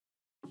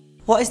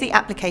What is the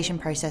application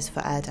process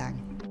for Urdang?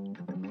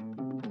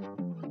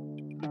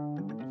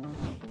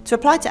 To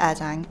apply to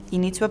Urdang, you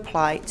need to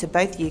apply to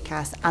both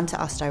UCAS and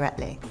to us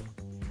directly.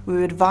 We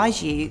would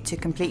advise you to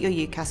complete your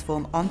UCAS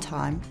form on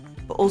time,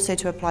 but also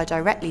to apply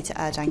directly to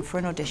Urdang for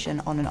an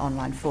audition on an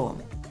online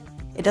form.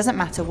 It doesn't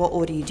matter what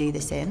order you do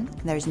this in,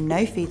 there is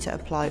no fee to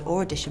apply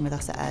or audition with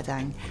us at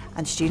Urdang,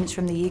 and students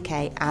from the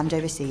UK and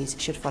overseas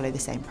should follow the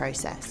same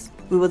process.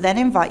 We will then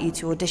invite you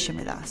to audition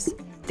with us.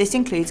 This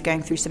includes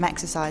going through some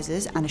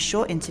exercises and a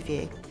short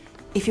interview.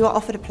 If you are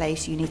offered a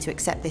place, you need to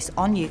accept this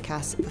on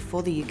UCAS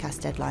before the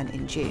UCAS deadline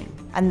in June.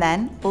 And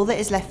then, all that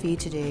is left for you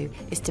to do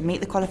is to meet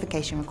the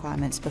qualification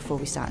requirements before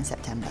we start in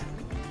September.